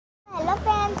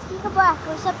কি খবৰ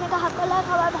আপোনালোকৰ সকলোৰে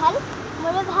খবৰ ভাল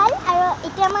মোৰো ভাল আৰু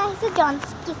এতিয়া মই আহিছোঁ জনছ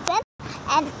কিচেন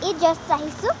এণ্ড এই জাষ্ট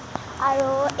আহিছোঁ আৰু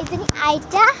এজনী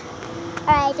আইতা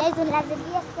আৰু আইতাই জোলনা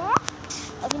জুলি আছে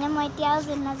এইপিনে মই এতিয়াও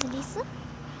জোলনা জুলিছোঁ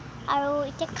আৰু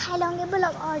এতিয়া খাই লওঁগৈ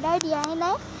বোলক অৰ্ডাৰ দিয়াই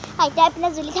নাই আইতাই এইপিনে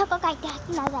জুলি থাকক আইতাহঁত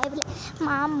নাযায় বোলে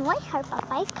মা মই আৰু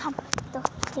পাপাই খাম তো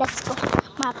লেটছ গো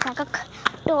মই আপোনালোকক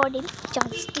ট'ৰ দিম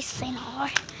জনছ কিচেনৰ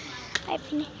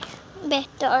এইপিনে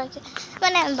বেহতৰ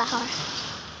মানে বাঁহৰ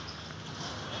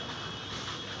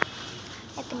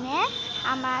এইপিনে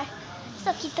আমাৰ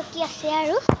চকী টকী আছে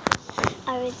আৰু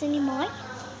এজনী মই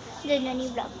দুজনী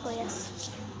ব্লগ কৰি আছোঁ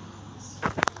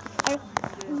আৰু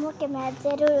মোৰ কেমেৰাত যে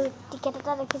এইটো টিকেট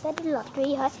এটা দেখিছে এইটো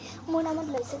লটাৰী হয় মোৰ নামত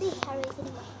লৈছোঁ দেই আৰু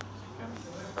এইজনী মই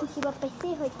দেখিব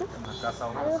পাইছেই হয়তো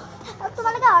আৰু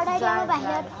তোমালোকে অৰ্ডাৰ দিয়া মই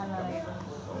বাহিৰত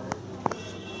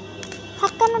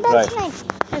হাক্কা নুডলছ নাই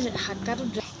আৰু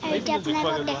এতিয়া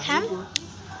আপোনালোকক দেখাম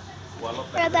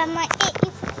ৰ'বা মই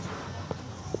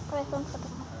এখন ফটো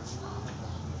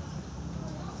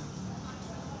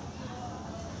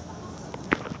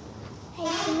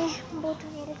সেইপিনে বহুত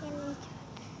ধুনীয়াকৈ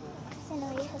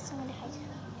চিনেৰী আছে মই দেখাইছোঁ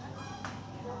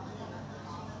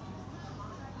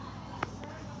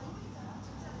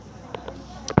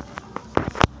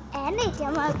এণ্ড এতিয়া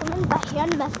মই অকণমান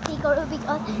বাহিৰত মাস্তি কৰোঁ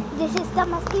because this is the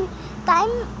Masti time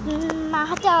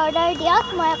মাহঁতে অৰ্ডাৰ দিয়ক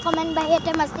মই অকণমান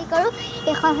বাহিৰতে মাস্তি কৰোঁ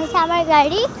এইখন হৈছে আমাৰ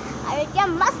গাড়ী আৰু এতিয়া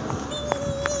মাস্তি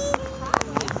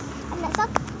নাচক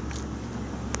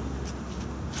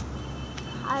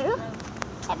আৰু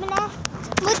এইপিনে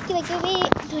বহুত কিবা কিবি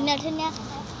ধুনীয়া ধুনীয়া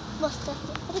বস্তু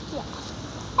আছে এইটো কি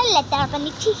আৰু লেতেৰা পানী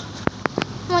ঠিক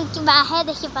মই কিবাহে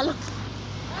দেখি পালোঁ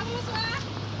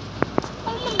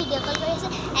ভিডিঅ' কল কৰি আছে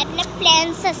এইপিনে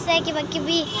প্লেনছ আছে কিবা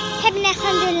কিবি সেইপিনে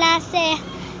এখন ঝুলা আছে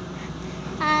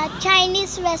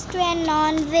Chinese restaurant,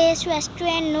 non-veg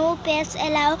restaurant, no pets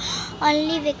allow,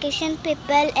 only vacation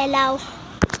people allow.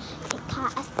 Sikha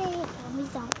ase kami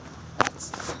jam.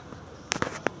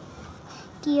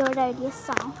 Ki order diye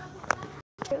song.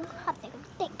 Hate ko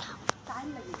dekha. Time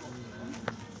lagi.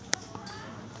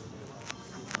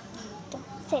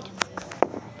 Set.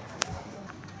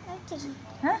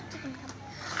 Huh?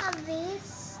 Veg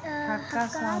hakka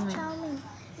chow-mein.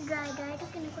 Dry to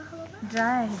কেনেকুৱা হ'ব বা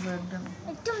dry আহিব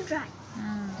একদম dry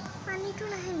পানীটো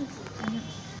নাহে নেকি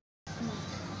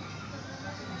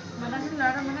মানাটো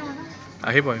লাৰা মানে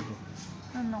আহিব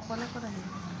নকলে ক'ত আহিব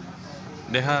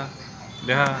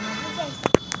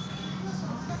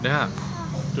দেহা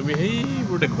তুমি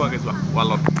সেইবোৰ দেখুৱাকৈ যোৱা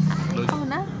ৱালত লৈ যোৱা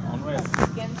না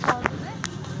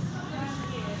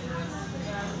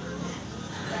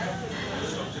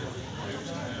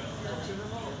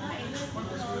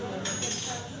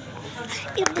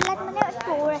এইবিলাক মানে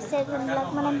ট'ৰ আছে যোনবিলাক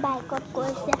মানে বাইকত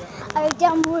গৈছে আৰু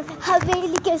এতিয়া মোৰ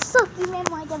হাবেলিকে চকীমে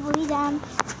মই এতিয়া বহি যাম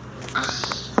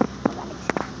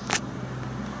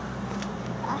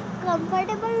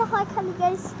কমফৰ্টেবল নহয় খালি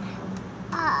গাইজ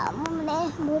মোৰ মানে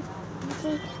বহুত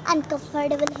বেছি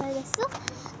আনকমফৰ্টেবল হৈ গৈছোঁ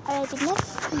আৰু এইপিনে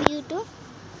ভিউটো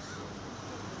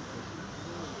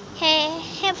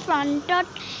সেই ফ্ৰণ্টত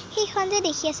সেইখন যে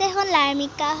দেখি আছে সেইখন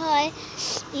লাৰ্মিকা হয়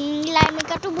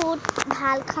লাৰ্মিকাটো বহুত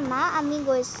ভাল খানা আমি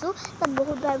গৈছোঁ তাত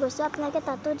বহুতবাৰ গৈছোঁ আপোনালোকে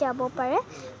তাতো যাব পাৰে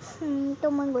তো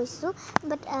মই গৈছোঁ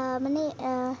বাট মানে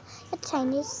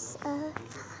চাইনিজ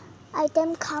আইটেম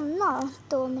খাম ন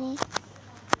তো মানে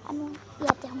আমি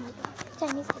ইয়াতে সোমালোঁ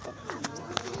চাইনিজ আইটেম খাম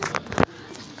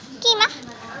কি মা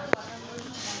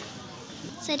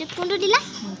সেইটো কোনটো দিলা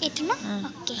এইটো ন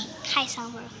অ'কে খাই চাওঁ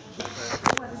বাৰু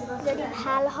যদি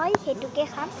ভাল হয় সেইটোকে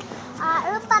খাম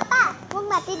আৰু পাপা মোক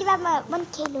মাতি দিবা মই অকণমান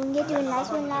খেলোঁগৈ জোলনা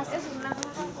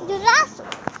আছোঁ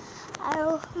আৰু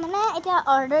মানে এতিয়া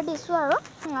অৰ্ডাৰ দিছোঁ আৰু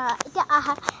এতিয়া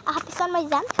অহা পিছত মই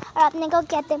যাম আৰু আপোনালোকক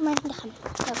ইয়াতে মই দেখাম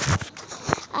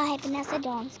সেইপিনে আছে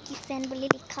জনছ কিচেন বুলি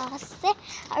লিখা আছে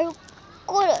আৰু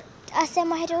ক'ত আছে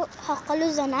মই সেইটো সকলো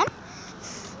জনাম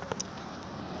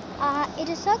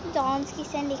এইটো চাওক জনছ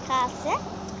কিচেন লিখা আছে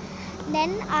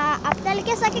দেন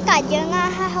আপোনালোকে চাগে কাজিৰঙা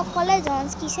অহা সকলে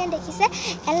জনছ কিচেন দেখিছে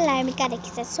এণ্ড লাৰ্মিকা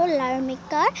দেখিছে চ'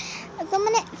 লাৰ্মিকাৰ একদম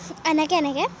মানে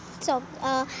এনেকৈ চব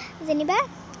যেনিবা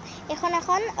এখন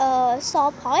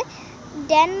শ্বপ হয়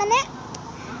দেন মানে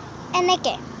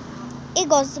এনেকৈ এই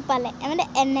গছজোপালে মানে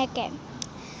এনেকৈ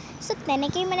চ'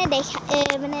 তেনেকৈয়ে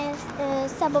মানে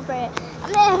চাব পাৰে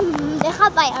মানে দেখা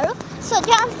পায় আৰু চ'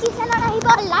 জনছ কিচেনত আহিব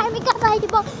লাৰ্মিকা পাই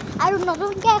দিব আৰু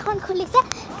নতুনকৈ এখন খুলিছে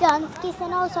জনছ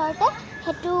কিচেনৰ ওচৰতে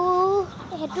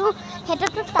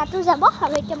সেইটোতো তাতো যাব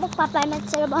আৰু এতিয়া মোক পাপাই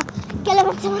মাতিছে ৰ'ব কেলৈ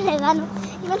মাতিছে মই নাজানো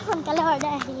ইমান সোনকালে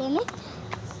অৰ্ডাৰ আহিলে নে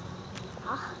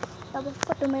ৰ'ব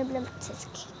ফটো মাৰিবলৈ মাতিছে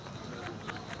চাগে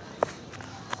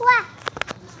কোৱা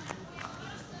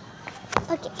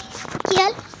অ'কে কি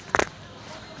হল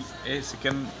এই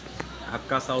চিকেন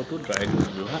হাক্কা চাউটো ড্ৰাই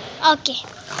দিও হা ওকে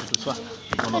এইটো চোৱা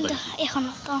এখন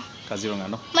কাজিৰঙা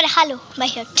ন মই দেখালো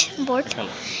বাহিৰত বৰ্ড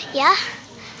ইয়া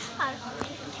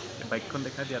বাইকখন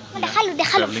দেখা দিয়া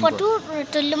দেখালো ফটো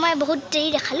তুলিলো মই বহুত দেৰি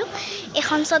দেখালো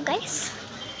এখন চক গাইস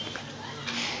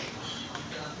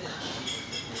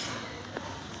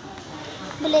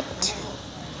বুলেট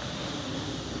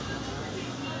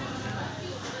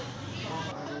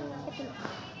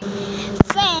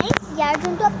ফ্ৰেণ্ডছ ইয়াৰ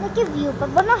যোনটো আপোনালোকে ভিউ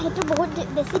পাব ন সেইটো বহুত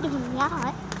বেছি ধুনীয়া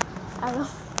হয় আৰু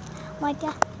মই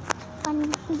এতিয়া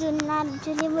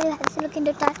যোনে বুলি ভাবিছিলোঁ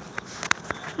কিন্তু তাত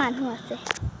মানুহ আছে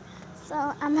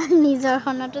চ' আমাৰ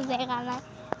নিজৰখনতো জেগা নাই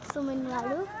চ' মই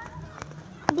নোৱাৰোঁ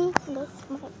মই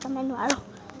একদমেই নোৱাৰোঁ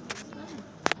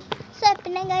চ'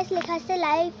 এপিনে গাইছ লিখা আছে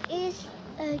লাইফ ইজ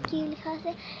কি লিখা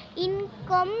আছে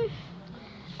income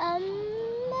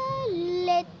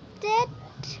লেটেড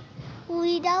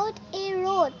without a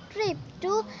road trip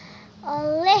to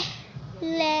Leh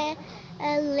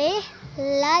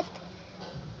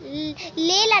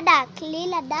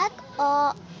Ladakh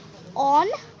on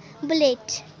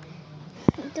bullet.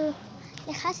 To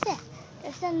likhase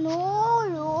no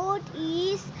road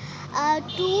is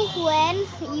to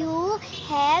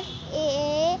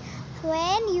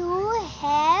when you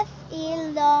have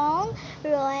a long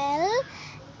royal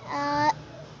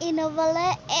ইনোভলে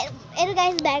এটো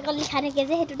গাইস ব্যাগত লিখা থাকে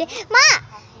যে হেতুতে মা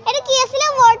এটো কি আছিল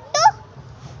ওয়ার্ডটো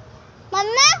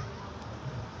মাম্মা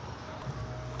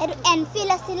এটো এনফিল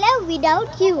আছিল উইদাউট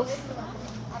ইউ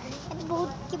এটো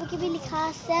বহুত কিবা লিখা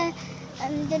আছে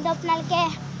যেন আপোনালোকে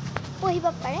পঢ়িব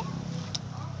পাৰে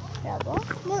ৰব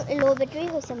মোৰ লো ব্যাটাৰি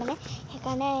হৈছে মানে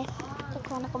হেকাৰণে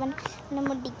তখন অকমান মানে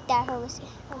মোৰ দিগদাৰ হৈ গৈছে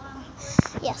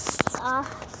ইয়েস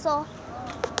সো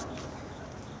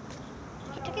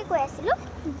এটাকে কৈ আছিলোঁ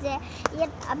যে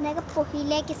ইয়াত আপোনালোকে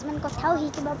পঢ়িলে কিছুমান কথাও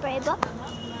শিকিব পাৰিব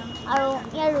আৰু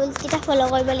ইয়াৰ ৰুলছকেইটা ফ'ল'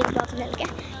 কৰিব লাগিব আপোনালোকে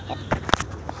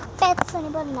পেটছ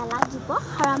আনিব নালাগিব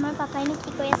আৰু আমাৰ পাপাইনো কি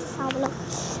কৰি আছে চাওঁ বোলো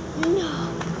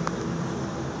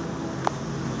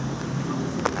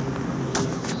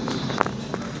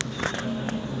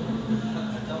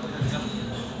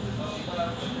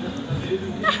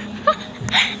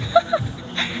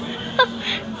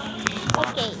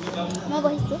অ'কে মই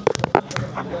বহিছোঁ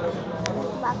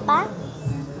Papa.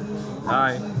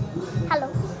 Hi. Hello.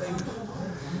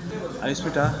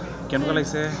 Ayushmita, কেনেকুৱা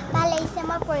লাগিছে? ভাল লাগিছে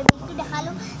মই পৰিৱেশটো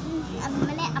দেখালো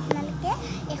মানে আপোনালোকে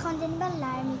এখন যেনিবা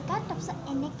লাৰ্মিকা তাৰপিছত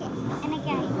এনেকে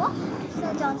আহিব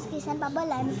তাৰপিছত জনছ কিচেন পাব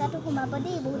লাৰ্মিকাটো সোমাব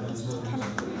দেই বহুত টেষ্টি খানা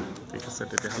ঠিক আছে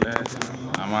তেতিয়াহ'লে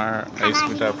আমাৰ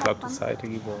আয়ুষ্মিতাৰ ব্লগটো চাই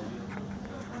থাকিব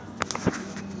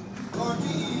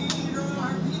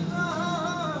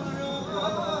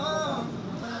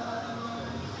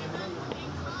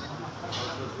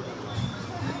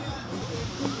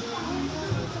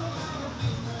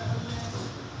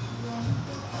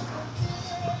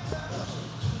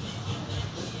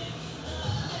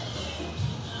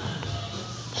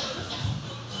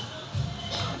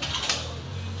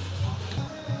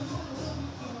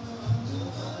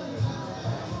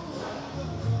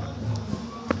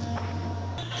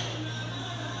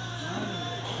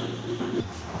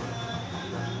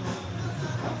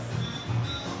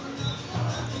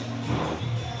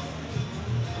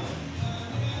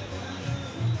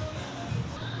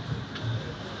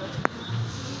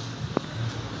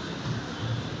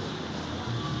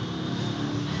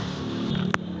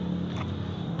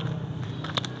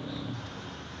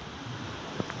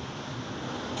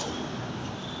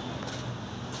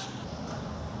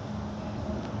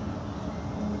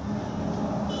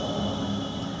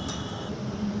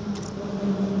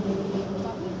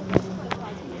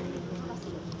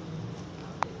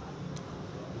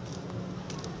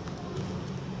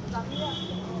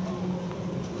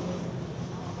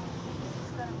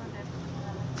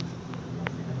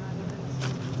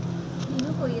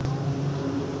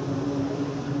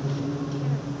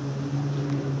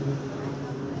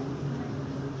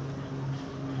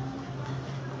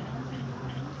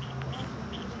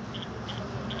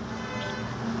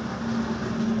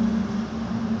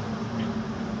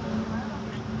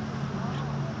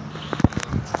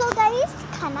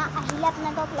খানা আহিলে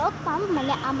আপোনালোকক লগ পাম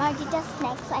মানে আমাৰ যেতিয়া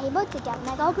স্নেক্স আহিব তেতিয়া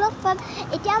আপোনালোকক লগ পাম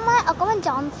এতিয়া মই অকণমান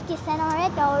জনছ কিচেনৰে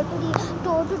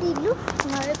ট'ৰটো দি দিলোঁ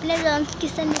আৰু এইপিনে জনছ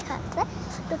কিচেন লিখা আছে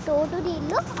তো ট'ৰটো দি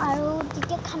দিলোঁ আৰু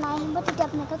যেতিয়া খানা আহিব তেতিয়া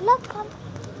আপোনালোকক লগ পাম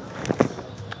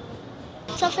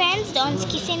চ' ফ্ৰেণ্ডছ জনছ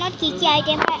কিচেনত কি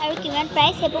আইটেম পায় আৰু কিমান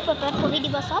প্ৰাইচ সেইবোৰ পেপাৰত পঢ়ি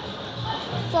দিব চব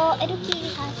চ' এইটো কি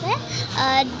লিখা আছে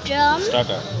ড্ৰাম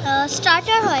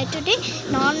ষ্টাৰ্টাৰ হয় এইটো দেই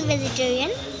নন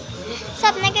ভেজিটেৰিয়ান চ'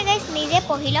 আপোনালোকে গাইছ নিজে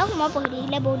পঢ়ি লওক মই পঢ়ি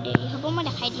দিলে বহুত দেৰি হ'ব মই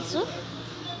দেখাই দিছোঁ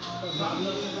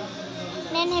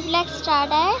দেন সেইবিলাক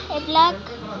ষ্টাৰ্টাৰ এইবিলাক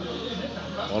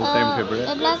All time favorite.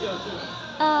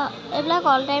 এইবিলাক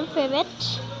অল টাইম ফেভৰেট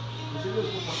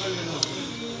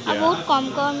বহুত কম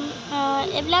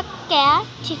এইবিলাক কেয়া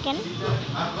চিকেন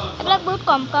এইবিলাক বহুত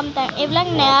কম টাইম এইবিলাক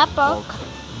নেয়া পৰ্ক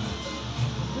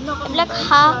এইবিলাক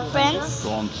হাফ ফ্ৰেঞ্চ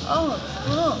Prawns.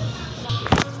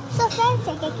 চ' ফ্ৰেণ্ডছ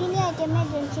একেখিনি আইটেমে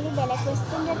যোনখিনি বেলেগ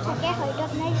ৰেষ্টুৰেণ্টত থাকে হয়তো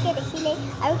আপোনালোকে দেখিলেই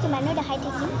আৰু কিমানো দেখাই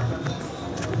থাকিম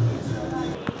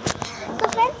চ'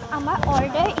 ফ্ৰেণ্ডছ আমাৰ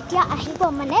অৰ্ডাৰ এতিয়া আহিব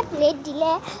মানে প্লেট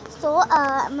দিলে চ'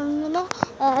 মানে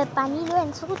পানী লৈ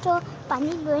আনিছোঁ ত'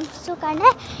 পানী লৈ আনিছোঁ কাৰণে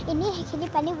এনেই সেইখিনি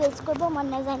পানী ৱেষ্ট কৰিব মন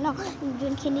নাযায় ন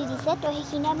যোনখিনি দিছে ত'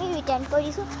 সেইখিনি আমি ৰিটাৰ্ণ কৰি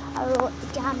দিছোঁ আৰু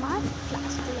এতিয়া আমাৰ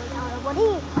ফ্লাস্কটো লৈ যাওঁ ৰ'ব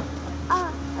দেই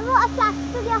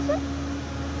ফ্লাস্কটো দিয়াচোন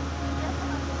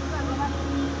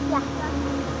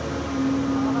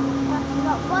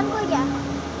বন্ধ কৰি দিয়া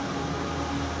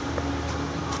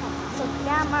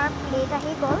এতিয়া আমাৰ প্লেট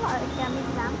আহি গ'ল আৰু এতিয়া আমি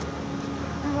যাম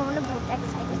মই মানে বহুত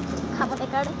এক্সাইটেড খাবলৈ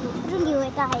কাৰণে এইটো নিউ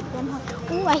এটা আইটেম হয়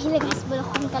আহিলে গাছবোৰ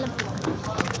সোনকালে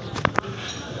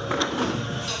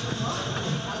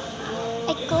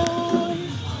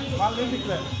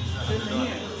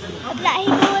আপোনাৰ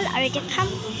আহি গ'ল আৰু এতিয়া খাম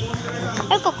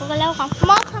আৰু কক'কলাও খাম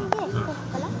মই খাম দেই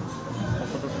কক'কলা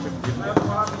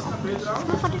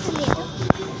মই ফটো তুলি আছোঁ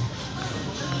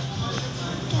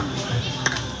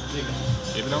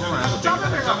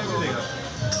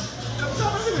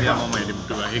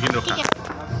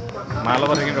মাৰ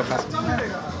লগত সেইখিনি ৰখা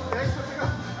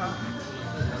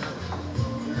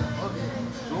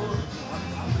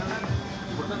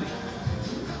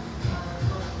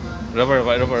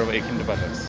ৰ'বা এইখিনি পালে